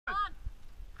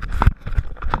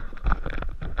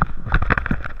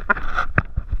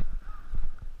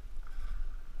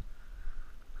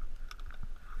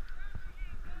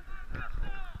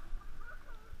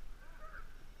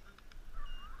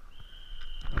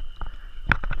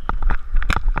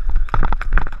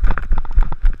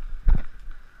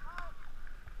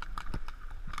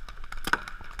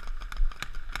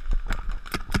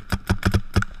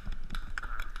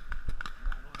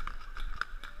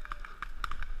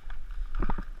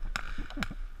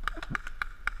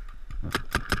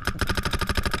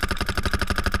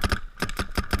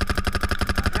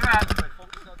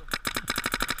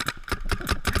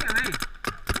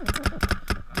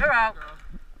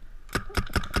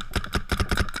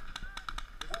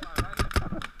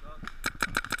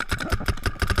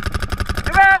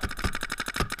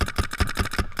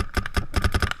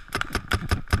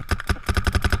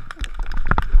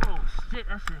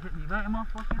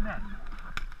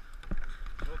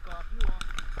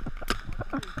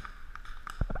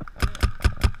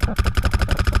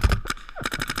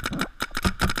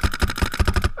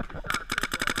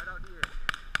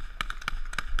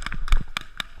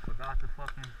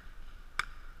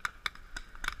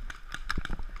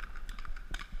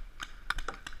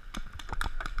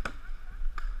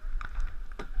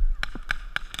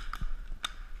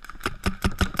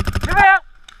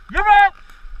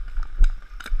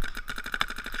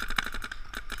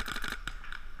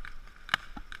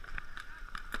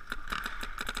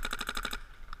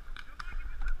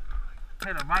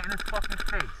right in his fucking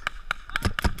face.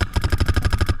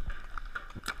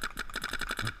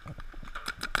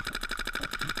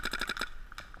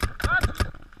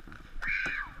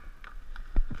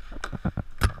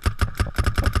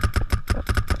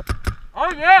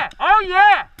 Oh yeah! Oh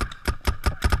yeah!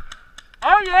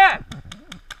 Oh yeah! Hey,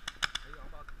 I'm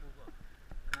about to move up.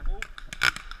 Can I move?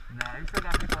 Nah, you still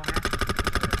got people over here.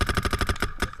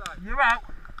 This side. You're out.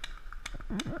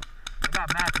 I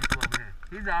got mad people over here.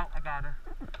 He's out. I got her.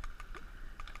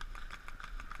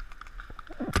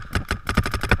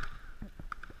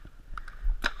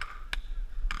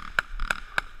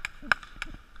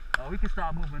 Oh, we can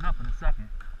start moving up in a second.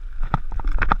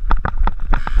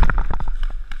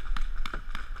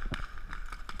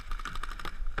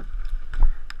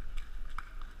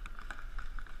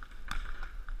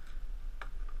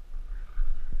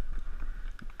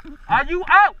 Are you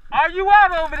out? Are you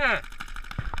out over there?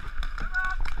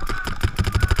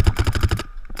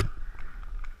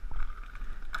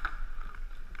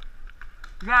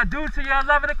 You gotta do it to your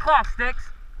 11 o'clock,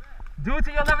 Sticks. Do it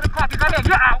to your 11 o'clock. He's right here.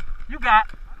 You're out. You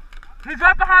got. He's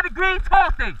right behind the green tall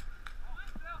thing.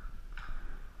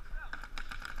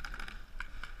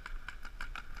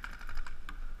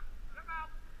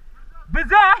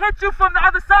 Bizarre, I hit you from the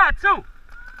other side, too.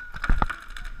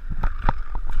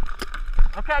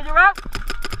 Okay, you're out?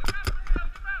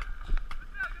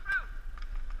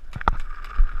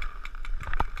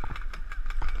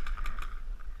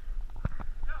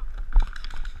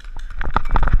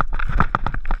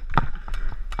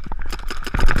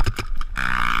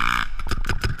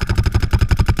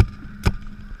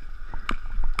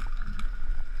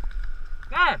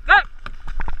 Go!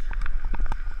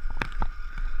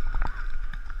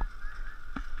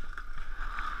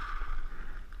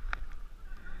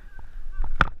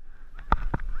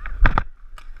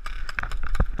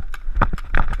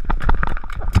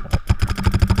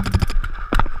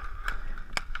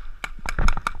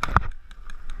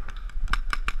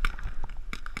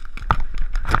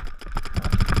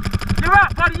 You're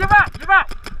out, buddy, you're out, you're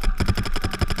out!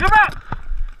 You're out!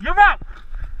 You're out!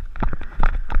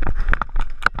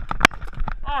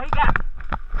 Oh, he got me.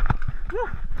 Whew.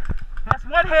 That's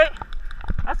one hit.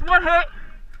 That's one hit.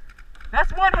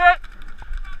 That's one hit.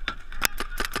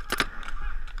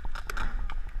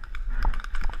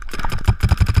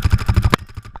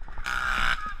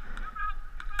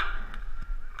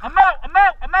 I'm out, I'm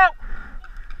out, I'm out.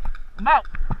 I'm out.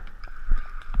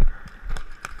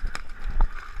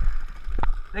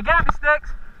 They got me,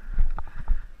 Sticks.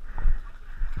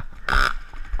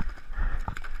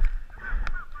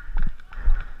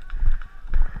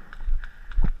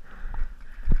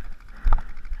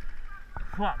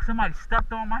 Fuck, somebody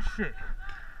stepped on my shit.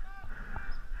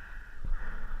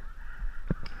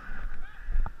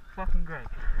 Fucking great.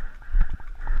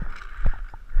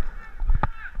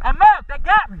 I'm out, they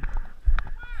got me.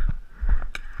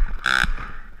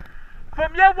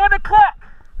 From your 1 o'clock.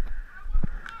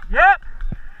 Yep.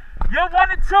 You're 1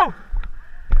 and 2.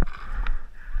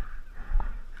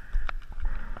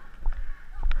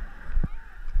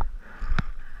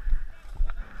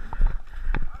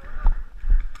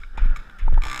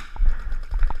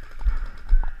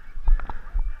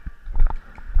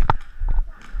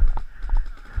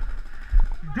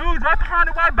 Dude's right behind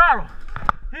the white barrel.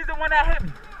 He's the one that hit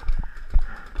me.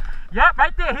 Yep,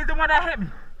 right there. He's the one that hit me.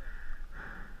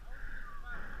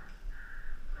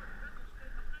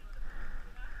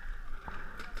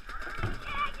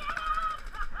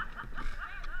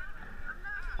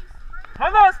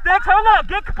 Hold on, Sticks. Hold on.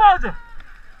 Get composure.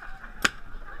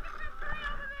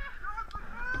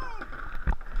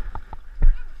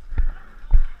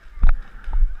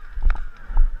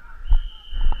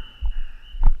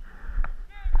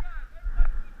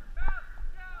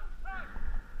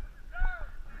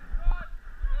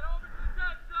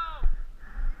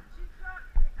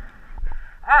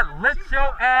 I lit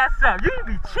your ass up. You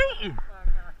be cheating.